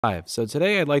So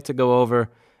today I'd like to go over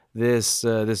this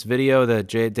video that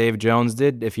Dave Jones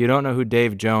did. If you don't know who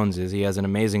Dave Jones is, he has an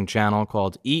amazing channel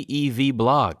called EEV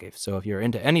Blog. So if you're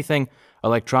into anything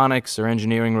electronics or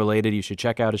engineering related, you should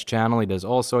check out his channel. He does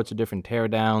all sorts of different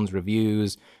teardowns,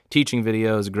 reviews, teaching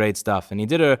videos, great stuff. And he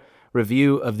did a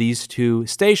review of these two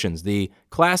stations, the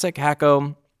classic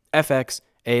Hakko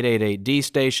FX888D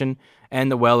station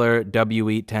and the Weller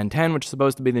WE1010, which is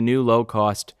supposed to be the new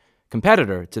low-cost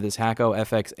competitor to this Hakko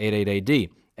FX888D.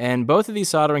 And both of these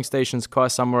soldering stations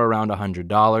cost somewhere around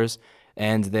 $100,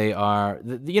 and they are,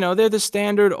 they're the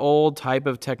standard old type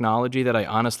of technology that I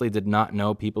honestly did not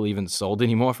know people even sold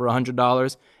anymore for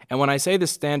 $100. And when I say the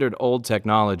standard old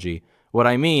technology, what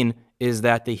I mean is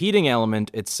that the heating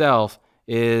element itself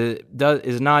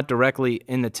is not directly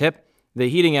in the tip. The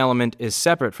heating element is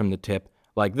separate from the tip,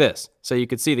 like this. So you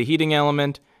could see the heating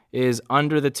element is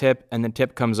under the tip and the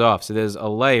tip comes off. So there's a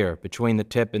layer between the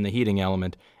tip and the heating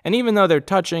element. And even though they're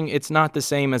touching, it's not the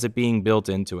same as it being built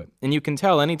into it. And you can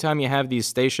tell anytime you have these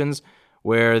stations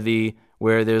where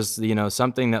there's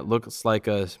something that looks like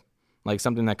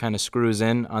something that kind of screws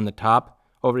in on the top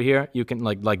over here, you can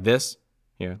like this.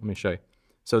 Here, let me show you.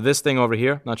 So this thing over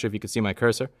here, not sure if you can see my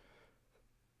cursor.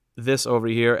 This over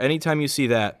here, anytime you see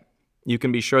that, you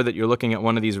can be sure that you're looking at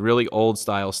one of these really old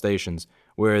style stations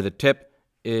where the tip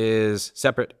is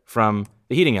separate from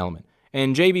the heating element.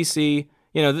 And JBC,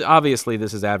 obviously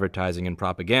this is advertising and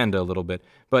propaganda a little bit,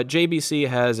 but JBC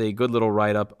has a good little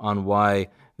write-up on why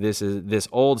this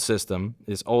old system,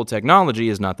 this old technology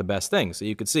is not the best thing. So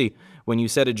you could see when you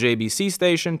set a JBC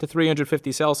station to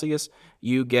 350 Celsius,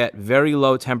 you get very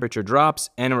low temperature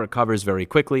drops and it recovers very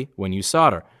quickly when you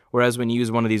solder. Whereas when you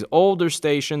use one of these older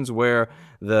stations where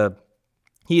the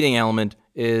heating element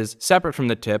is separate from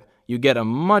the tip, you get a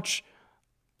much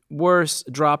worse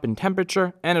drop in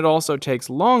temperature, and it also takes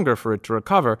longer for it to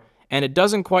recover, and it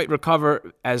doesn't quite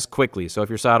recover as quickly. So if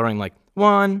you're soldering like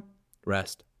one,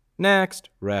 rest, next,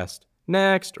 rest,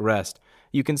 next, rest,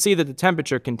 you can see that the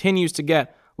temperature continues to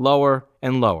get lower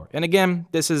and lower. And again,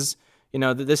 this is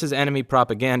enemy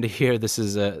propaganda here. This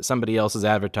is somebody else's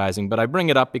advertising, but I bring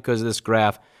it up because this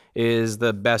graph is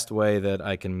the best way that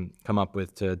I can come up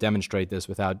with to demonstrate this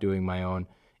without doing my own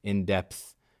in-depth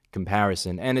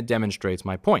comparison, and it demonstrates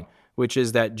my point, which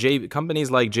is that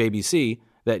companies like JBC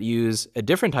that use a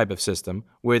different type of system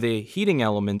where the heating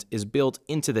element is built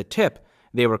into the tip,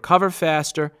 they recover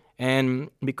faster, and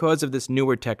because of this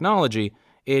newer technology,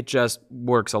 it just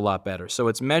works a lot better. So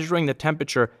it's measuring the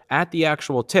temperature at the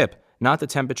actual tip, not the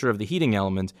temperature of the heating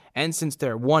element, and since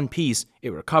they're one piece, it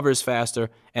recovers faster,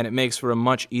 and it makes for a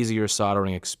much easier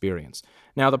soldering experience.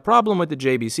 Now, the problem with the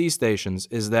JBC stations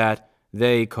is that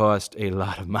they cost a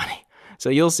lot of money. So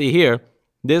you'll see here,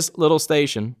 this little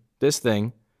station, this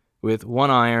thing, with one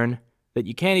iron that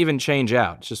you can't even change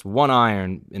out, it's just one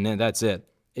iron, and then that's it,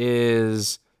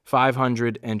 is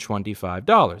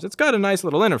 $525. It's got a nice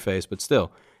little interface, but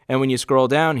still. And when you scroll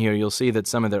down here, you'll see that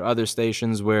some of their other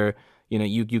stations where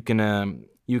you can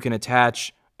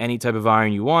attach any type of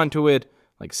iron you want to it,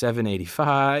 like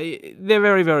 $785, they're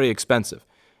very, very expensive.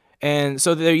 And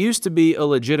so there used to be a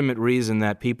legitimate reason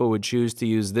that people would choose to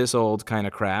use this old kind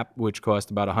of crap, which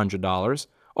cost about $100,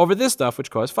 over this stuff,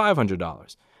 which cost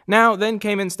 $500. Now, then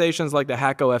came in stations like the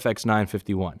Hakko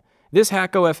FX951. This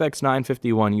Hakko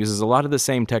FX951 uses a lot of the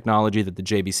same technology that the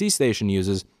JBC station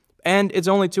uses, and it's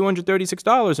only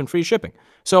 $236 in free shipping.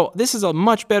 So this is a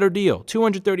much better deal,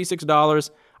 $236.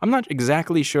 I'm not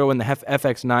exactly sure when the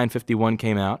FX951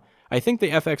 came out. I think the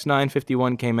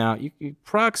FX951 came out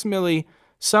approximately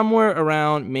somewhere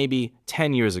around maybe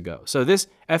 10 years ago. So this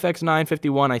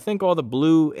FX951, I think all the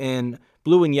blue and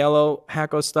yellow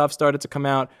Hakko stuff started to come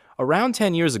out around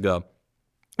 10 years ago.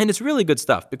 And it's really good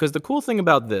stuff because the cool thing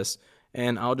about this,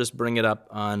 and I'll just bring it up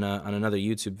on another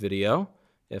YouTube video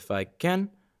if I can.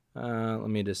 Let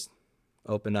me just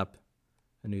open up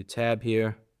a new tab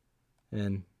here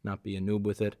and not be a noob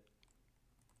with it.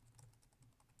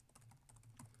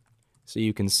 So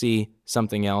you can see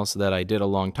something else that I did a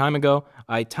long time ago.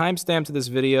 I timestamped this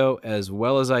video as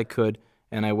well as I could,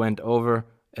 and I went over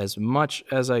as much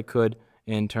as I could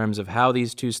in terms of how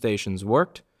these two stations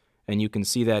worked. And you can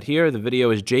see that here. The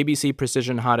video is JBC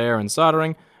Precision Hot Air and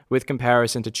Soldering with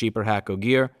comparison to cheaper Hakko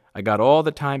gear. I got all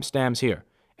the timestamps here.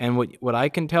 And what I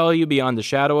can tell you beyond the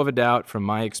shadow of a doubt from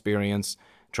my experience,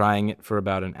 trying it for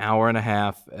about an hour and a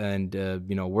half and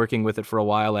working with it for a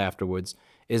while afterwards,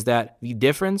 is that the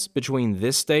difference between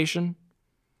this station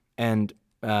and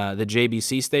the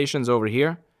JBC stations over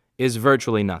here is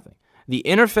virtually nothing. The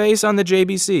interface on the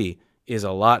JBC is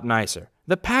a lot nicer.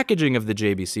 The packaging of the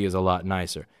JBC is a lot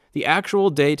nicer. The actual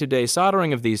day-to-day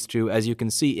soldering of these two, as you can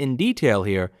see in detail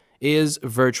here, is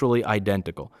virtually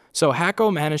identical. So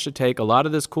Hacko managed to take a lot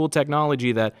of this cool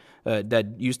technology that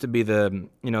used to be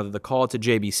the call to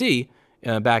JBC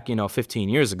back 15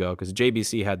 years ago, because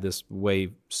JBC had this way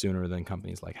sooner than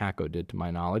companies like Hacko did, to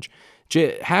my knowledge.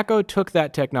 Hacko took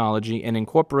that technology and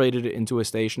incorporated it into a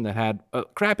station that had a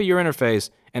crappier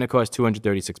interface, and it cost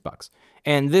 $236.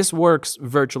 And this works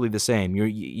virtually the same.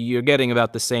 You're getting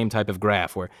about the same type of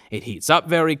graph where it heats up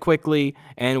very quickly,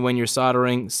 and when you're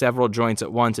soldering several joints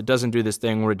at once, it doesn't do this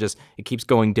thing where it keeps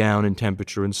going down in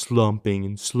temperature and slumping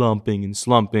and slumping and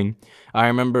slumping. I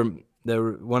remember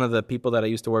one of the people that I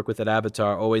used to work with at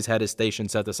Avatar always had his station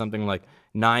set to something like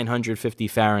 950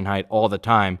 Fahrenheit all the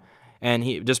time. And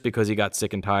just because he got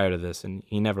sick and tired of this, and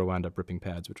he never wound up ripping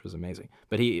pads, which was amazing.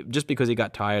 But just because he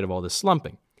got tired of all this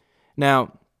slumping.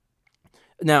 Now,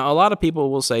 a lot of people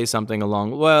will say something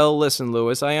along, well, listen,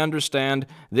 Lewis, I understand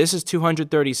this is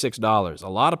 $236. A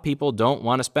lot of people don't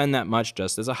want to spend that much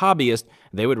just as a hobbyist.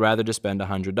 They would rather just spend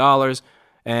 $100.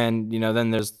 And,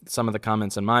 then there's some of the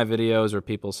comments in my videos where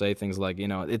people say things like,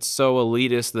 it's so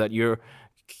elitist that you're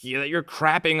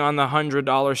crapping on the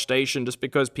 $100 station just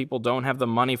because people don't have the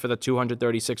money for the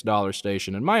 $236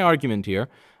 station. And my argument here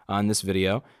on this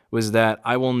video was that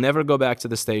I will never go back to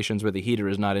the stations where the heater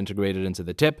is not integrated into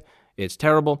the tip. It's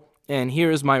terrible. And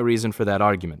here is my reason for that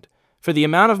argument. For the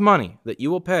amount of money that you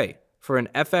will pay for an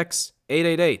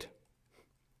FX888,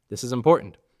 this is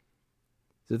important.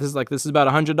 So this is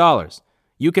about $100.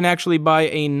 You can actually buy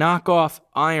a knockoff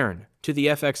iron to the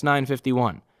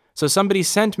FX951. So somebody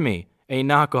sent me a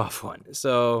knockoff one.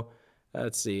 So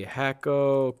let's see,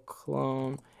 Hacko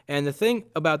clone. And the thing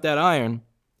about that iron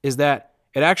is that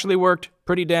it actually worked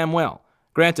pretty damn well.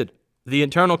 Granted, the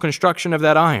internal construction of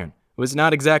that iron was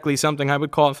not exactly something I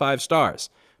would call 5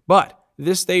 stars. But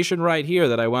this station right here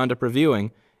that I wound up reviewing,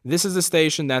 this is a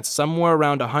station that's somewhere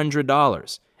around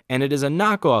 $100, and it is a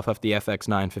knockoff of the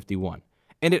FX951.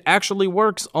 And it actually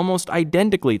works almost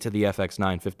identically to the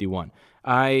FX951.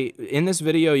 In this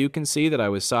video, you can see that I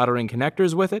was soldering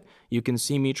connectors with it. You can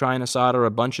see me trying to solder a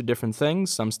bunch of different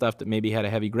things, some stuff that maybe had a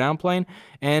heavy ground plane,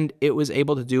 and it was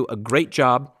able to do a great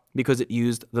job because it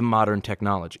used the modern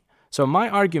technology. So my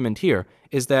argument here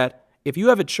is that if you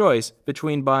have a choice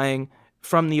between buying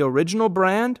from the original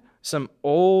brand some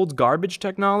old garbage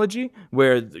technology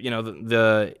where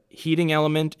the heating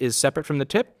element is separate from the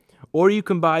tip, or you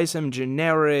can buy some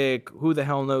generic, who the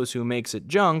hell knows who makes it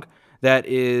junk, that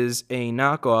is a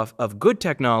knockoff of good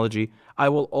technology, I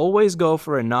will always go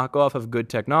for a knockoff of good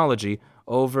technology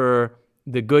over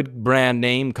the good brand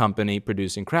name company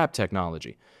producing crap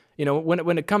technology.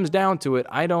 When it comes down to it,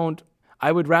 I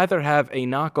would rather have a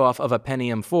knockoff of a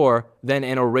Pentium 4 than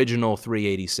an original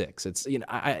 386.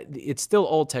 It's still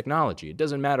old technology. It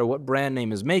doesn't matter what brand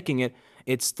name is making it.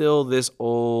 It's still this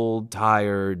old,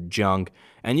 tired junk.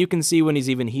 And you can see when he's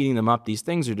even heating them up, these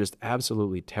things are just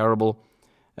absolutely terrible.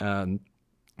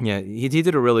 He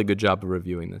did a really good job of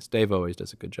reviewing this. Dave always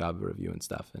does a good job of reviewing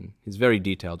stuff, and he's very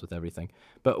detailed with everything.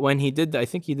 But when he did, I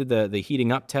think he did the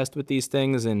heating up test with these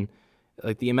things, and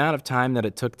the amount of time that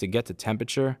it took to get to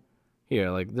temperature.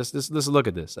 Here, this look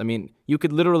at this. I mean, you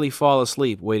could literally fall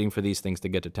asleep waiting for these things to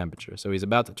get to temperature. So he's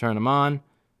about to turn them on.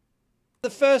 The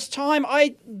first time,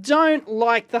 I don't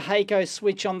like the Hacko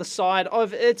switch on the side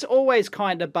of it's always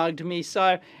kind of bugged me.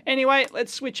 So anyway,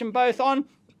 let's switch them both on.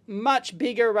 Much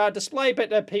bigger display,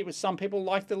 but some people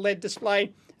like the LED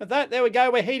display of that. There we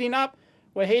go. We're heating up.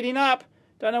 We're heating up.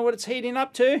 Don't know what it's heating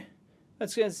up to.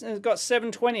 It's got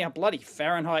 720. Bloody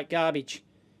Fahrenheit garbage.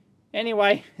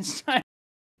 Anyway, so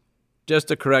just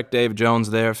to correct Dave Jones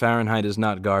there, Fahrenheit is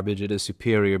not garbage. It is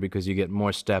superior because you get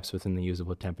more steps within the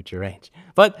usable temperature range.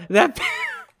 But that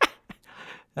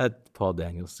Paul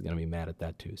Daniels is going to be mad at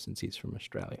that too, since he's from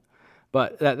Australia.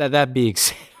 But that being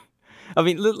said, I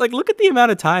mean, look at the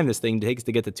amount of time this thing takes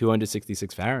to get to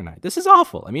 266 Fahrenheit. This is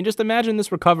awful. I mean, just imagine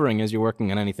this recovering as you're working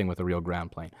on anything with a real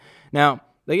ground plane. Now,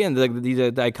 again,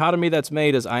 the dichotomy that's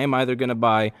made is I am either going to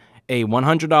buy a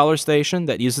 $100 station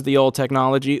that uses the old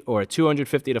technology or a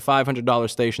 $250 to $500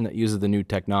 station that uses the new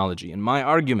technology. And my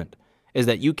argument is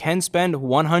that you can spend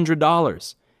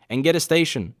 $100 and get a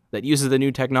station that uses the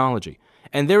new technology.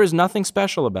 And there is nothing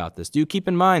special about this. Do keep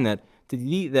in mind that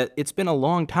it's been a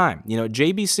long time.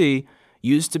 JBC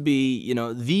used to be,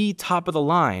 the top of the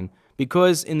line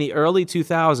because in the early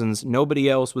 2000s, nobody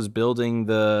else was building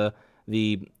the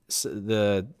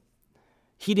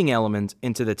heating element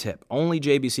into the tip. Only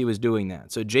JBC was doing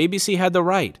that. So JBC had the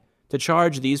right to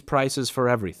charge these prices for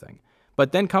everything.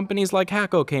 But then companies like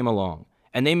Hacko came along,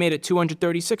 and they made it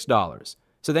 $236.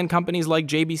 So then companies like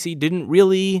JBC didn't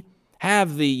really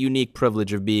have the unique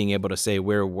privilege of being able to say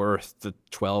we're worth the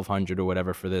 $1,200 or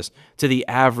whatever for this to the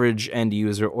average end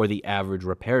user or the average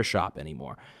repair shop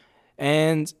anymore.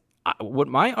 And what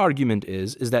my argument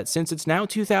is that since it's now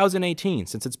 2018,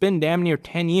 since it's been damn near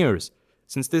 10 years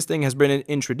since this thing has been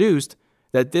introduced,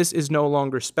 that this is no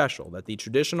longer special, that the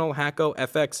traditional Hakko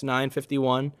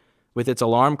FX951 with its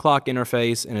alarm clock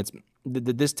interface and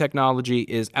this technology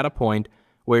is at a point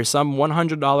where some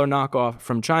 $100 knockoff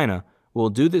from China will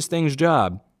do this thing's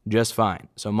job just fine.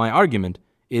 So my argument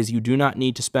is you do not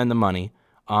need to spend the money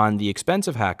on the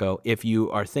expensive Hakko if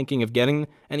you are thinking of getting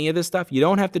any of this stuff. You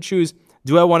don't have to choose,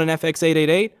 do I want an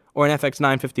FX888 or an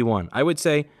FX951? I would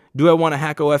say, do I want a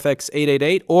Hakko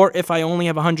FX888, or if I only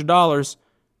have $100,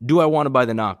 do I want to buy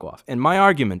the knockoff? And my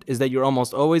argument is that you're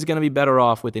almost always going to be better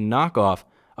off with a knockoff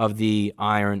of the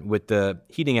iron with the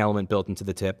heating element built into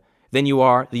the tip than you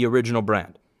are the original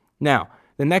brand. Now,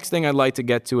 the next thing I'd like to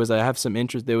get to is I have some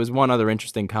interest. There was one other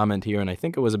interesting comment here, and I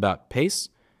think it was about pace.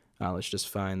 Let's just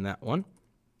find that one.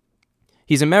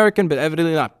 He's American, but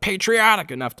evidently not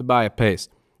patriotic enough to buy a pace.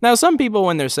 Now, some people,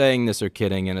 when they're saying this, are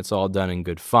kidding, and it's all done in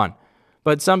good fun.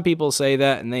 But some people say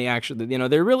that, and they actually,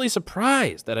 they're really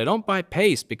surprised that I don't buy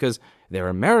pace because they're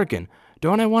American.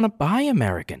 Don't I want to buy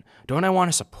American? Don't I want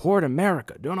to support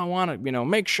America? Don't I want to,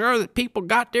 make sure that people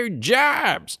got their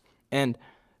jobs? And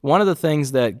one of the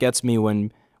things that gets me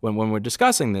when we're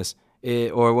discussing this,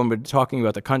 or when we're talking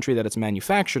about the country that it's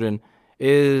manufactured in,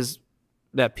 is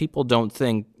that people don't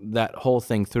think that whole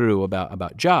thing through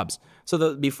about jobs.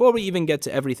 So before we even get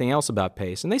to everything else about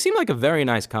Pace, and they seem like a very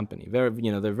nice company. They're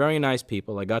very nice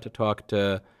people. I got to talk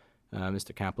to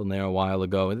Mr. Kaplan there a while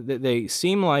ago. They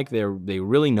seem like they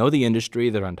really know the industry.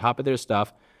 They're on top of their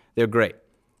stuff. They're great.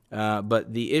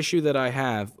 But the issue that I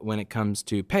have when it comes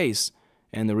to Pace,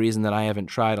 and the reason that I haven't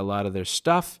tried a lot of their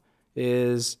stuff,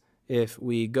 is if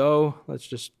we go, let's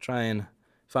just try and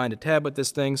find a tab with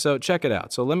this thing. So check it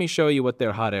out. So let me show you what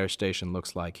their hot air station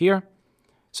looks like here.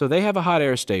 So they have a hot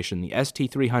air station, the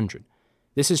ST300.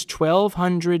 This is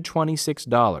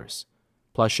 $1,226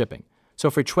 plus shipping. So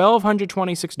for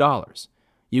 $1,226,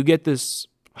 you get this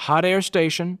hot air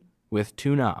station with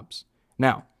 2 knobs.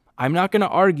 Now, I'm not going to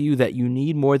argue that you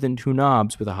need more than 2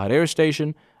 knobs with a hot air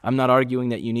station. I'm not arguing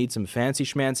that you need some fancy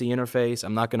schmancy interface.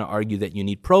 I'm not going to argue that you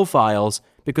need profiles,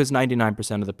 because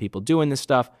 99% of the people doing this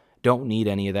stuff don't need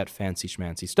any of that fancy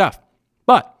schmancy stuff.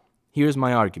 But here's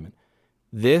my argument.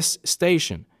 This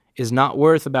station is not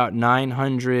worth about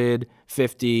 $950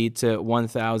 to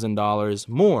 $1,000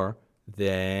 more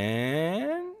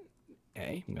than,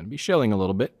 I'm going to be shilling a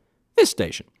little bit, this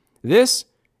station. This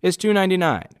is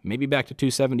 $299, maybe back to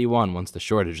 $271 once the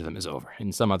shortage of them is over.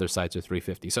 And some other sites are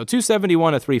 $350. So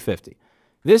 $271 to $350.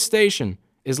 This station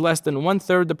is less than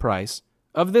 1/3 the price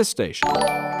of this station.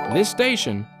 This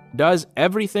station does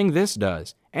everything this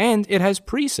does, and it has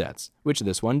presets, which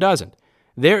this one doesn't.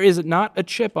 There is not a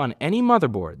chip on any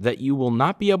motherboard that you will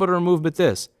not be able to remove with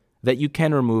this that you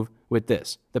can remove with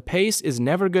this. The Pace is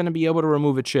never going to be able to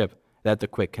remove a chip that the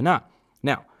Quick cannot.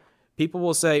 Now, people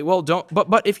will say, well,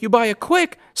 but if you buy a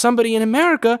Quick, somebody in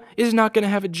America is not going to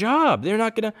have a job. They're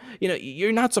not going to,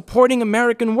 you're not supporting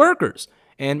American workers.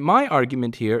 And my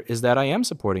argument here is that I am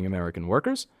supporting American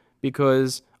workers,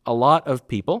 because a lot of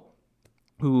people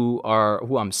who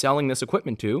I'm selling this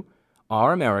equipment to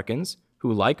are Americans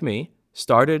who, like me,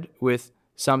 started with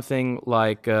something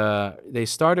like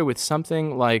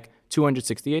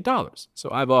 $268. So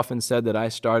I've often said that I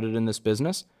started in this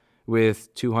business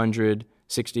with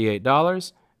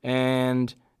 $268,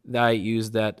 and I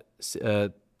used that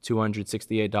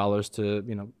 $268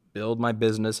 to build my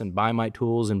business and buy my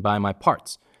tools and buy my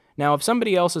parts. Now, if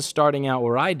somebody else is starting out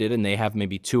where I did and they have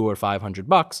maybe $200 or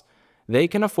 $500, they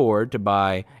can afford to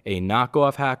buy a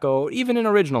knockoff Hakko, or even an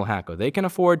original Hakko. They can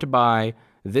afford to buy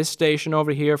this station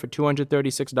over here for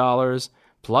 $236,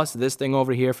 plus this thing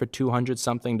over here for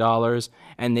 $200-something,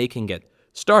 and they can get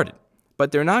started.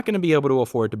 But they're not going to be able to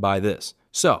afford to buy this.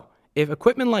 So, if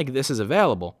equipment like this is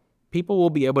available, people will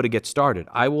be able to get started.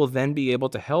 I will then be able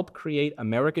to help create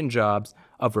American jobs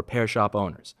of repair shop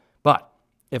owners. But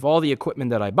if all the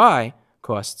equipment that I buy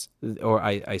costs, or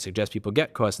I suggest people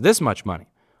get, costs this much money,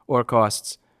 or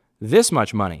costs this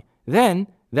much money, then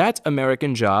that's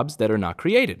American jobs that are not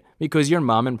created, because your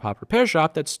mom and pop repair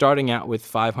shop that's starting out with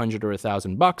 $500 or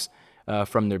 $1,000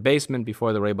 from their basement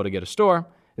before they're able to get a store,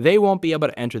 they won't be able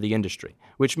to enter the industry,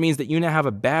 which means that you now have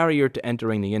a barrier to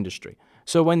entering the industry.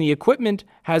 So when the equipment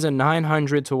has a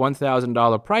 $900 to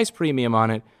 $1,000 price premium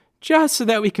on it, just so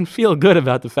that we can feel good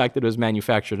about the fact that it was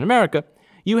manufactured in America,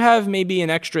 You have maybe an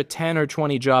extra 10 or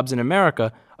 20 jobs in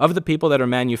America of the people that are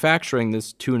manufacturing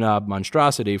this two-knob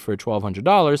monstrosity for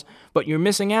 $1,200, but you're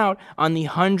missing out on the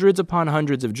hundreds upon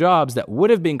hundreds of jobs that would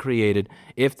have been created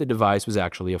if the device was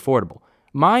actually affordable.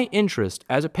 My interest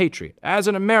as a patriot, as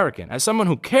an American, as someone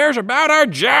who cares about our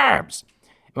jobs,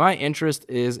 my interest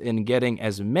is in getting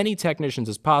as many technicians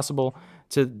as possible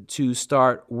to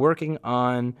start working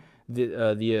on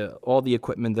all the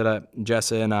equipment that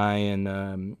Jessa and I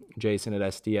and Jason at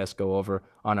SDS go over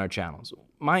on our channels.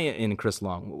 And Chris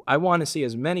Long. I want to see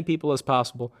as many people as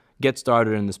possible get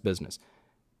started in this business.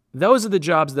 Those are the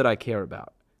jobs that I care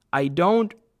about. I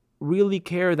don't really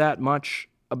care that much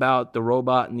about the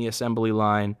robot in the assembly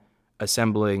line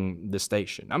assembling the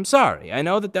station. I'm sorry. I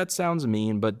know that sounds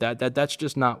mean, but that's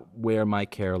just not where my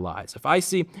care lies. If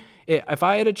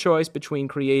I had a choice between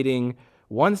creating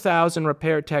 1,000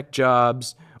 repair tech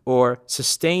jobs or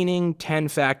sustaining 10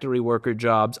 factory worker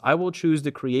jobs, I will choose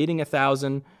the creating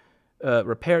 1,000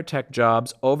 repair tech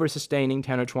jobs over sustaining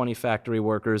 10 or 20 factory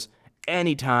workers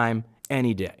anytime,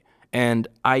 any day. And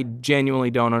I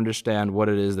genuinely don't understand what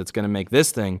it is that's going to make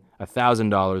this thing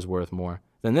 $1,000 worth more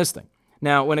than this thing.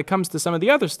 Now, when it comes to some of the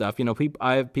other stuff,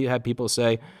 I've had people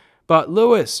say, but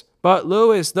Lewis,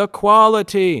 the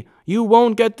quality, you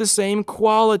won't get the same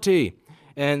quality.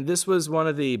 And this was one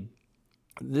of the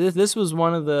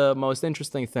most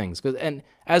interesting things. And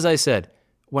as I said,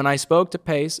 when I spoke to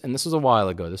Pace, and this was a while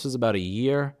ago, this was about a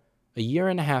year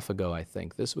and a half ago, I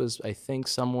think. This was, I think,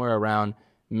 somewhere around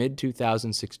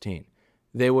mid-2016.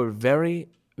 They were very,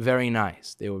 very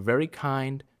nice. They were very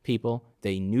kind people.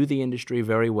 They knew the industry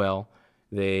very well.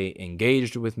 They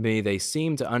engaged with me. They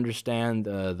seemed to understand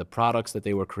the products that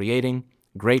they were creating.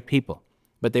 Great people.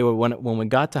 But they were when we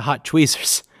got to hot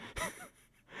tweezers,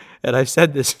 and I've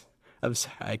said this, I'm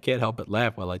sorry, I can't help but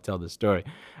laugh while I tell this story.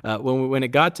 When it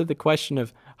got to the question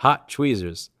of hot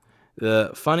tweezers,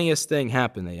 the funniest thing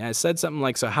happened. I said something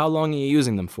like, so how long are you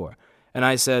using them for? And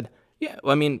I said, yeah,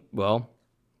 well,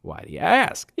 why do you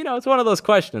ask? It's one of those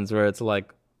questions where it's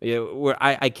like, where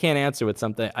I can't answer with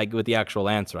something, with the actual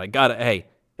answer. I gotta, hey,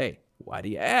 why do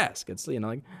you ask? It's,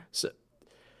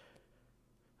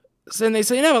 so then they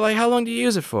say, like, how long do you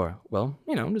use it for? Well,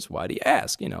 just why do you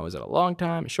ask? Is it a long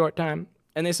time, a short time?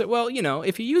 And they said, well,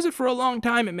 if you use it for a long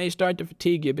time, it may start to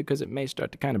fatigue you because it may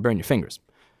start to kind of burn your fingers.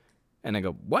 And I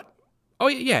go, what? Oh,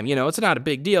 yeah, it's not a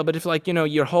big deal, but if,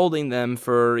 you're holding them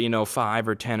for, 5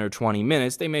 or 10 or 20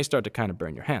 minutes, they may start to kind of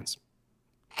burn your hands.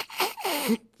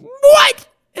 What?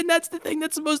 And that's the thing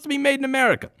that's supposed to be made in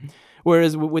America.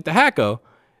 Whereas with the Hacko,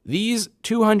 these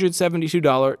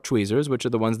 $272 tweezers, which are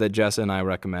the ones that Jessa and I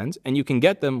recommend, and you can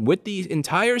get them with the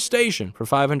entire station for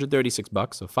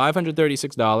 $536, so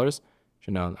 $536.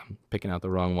 You know, I'm picking out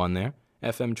the wrong one there.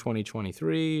 FM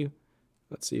 2023.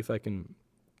 Let's see if I can.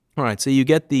 All right, so you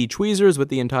get the tweezers with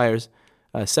the entire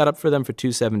setup for them for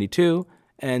 $272,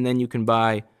 and then you can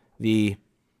buy the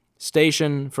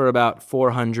station for about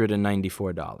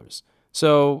 $494.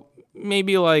 So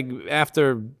maybe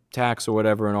after tax or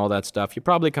whatever and all that stuff, you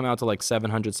probably come out to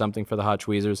 $700 something for the hot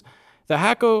tweezers. The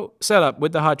Hacko setup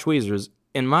with the hot tweezers,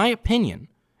 in my opinion,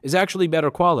 is actually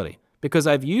better quality because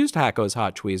I've used Hacko's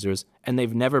hot tweezers and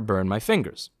they've never burned my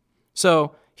fingers.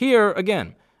 So here,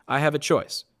 again, I have a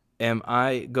choice. Am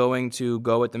I going to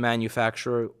go with the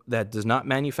manufacturer that does not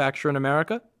manufacture in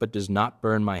America but does not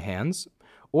burn my hands?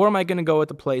 Or am I going to go with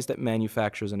the place that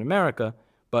manufactures in America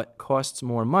but costs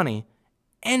more money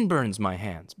and burns my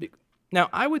hands? Now,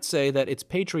 I would say that it's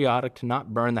patriotic to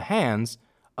not burn the hands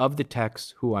of the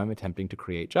techs who I'm attempting to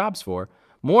create jobs for,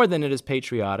 more than it is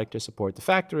patriotic to support the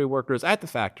factory workers at the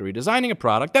factory designing a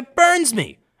product that burns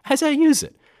me as I use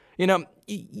it. You know,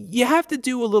 you have to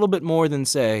do a little bit more than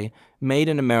say, made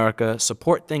in America,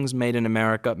 support things made in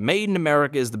America, made in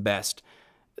America is the best.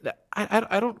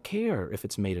 I don't care if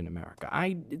it's made in America.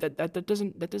 That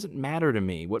doesn't matter to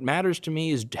me. What matters to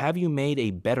me is, have you made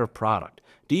a better product?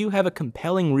 Do you have a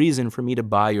compelling reason for me to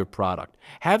buy your product?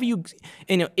 Have you,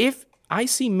 if I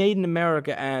see made in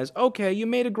America as, okay, you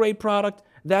made a great product,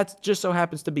 that just so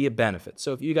happens to be a benefit.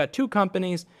 So if you got two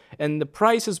companies and the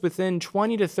price is within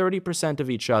 20 to 30% of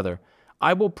each other,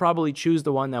 I will probably choose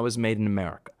the one that was made in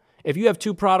America. If you have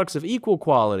two products of equal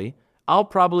quality, I'll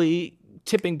probably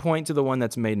tipping point to the one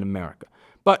that's made in America.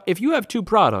 But if you have two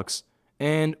products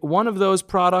and one of those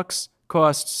products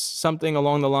costs something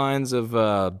along the lines of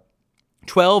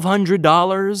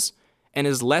 $1,200 and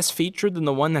is less featured than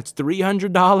the one that's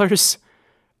 $300,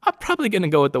 I'm probably going to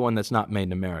go with the one that's not made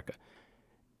in America.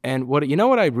 And what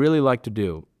I'd really like to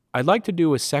do? I'd like to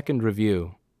do a second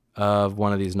review of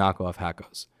one of these knockoff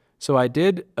Hackos. So I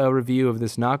did a review of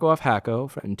this knockoff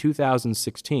Hacko in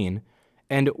 2016,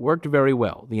 and it worked very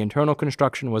well. The internal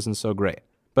construction wasn't so great.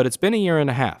 But it's been a year and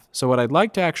a half, so what I'd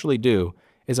like to actually do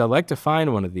is I'd like to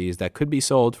find one of these that could be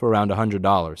sold for around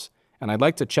 $100, and I'd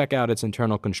like to check out its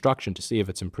internal construction to see if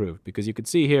it's improved, because you could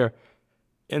see here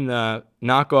in the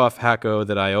knockoff Hacko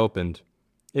that I opened,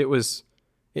 it was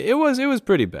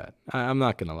pretty bad. I'm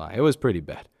not gonna lie, it was pretty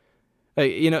bad.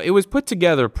 It was put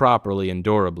together properly and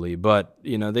durably, but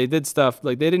they did stuff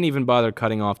like they didn't even bother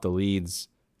cutting off the leads.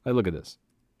 Like, look at this.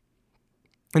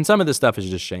 And some of this stuff is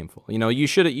just shameful. You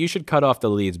should cut off the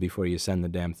leads before you send the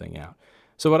damn thing out.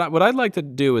 So what I'd like to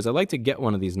do is I'd like to get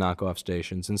one of these knockoff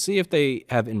stations and see if they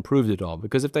have improved at all.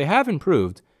 Because if they have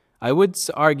improved, I would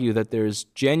argue that there's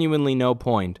genuinely no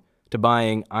point to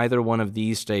buying either one of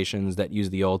these stations that use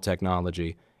the old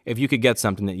technology if you could get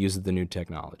something that uses the new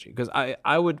technology. Because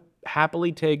I would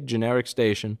happily take generic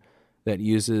station that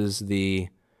uses the...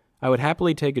 I would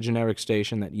happily take a generic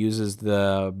station that uses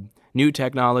the new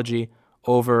technology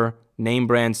over name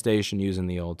brand station using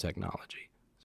the old technology.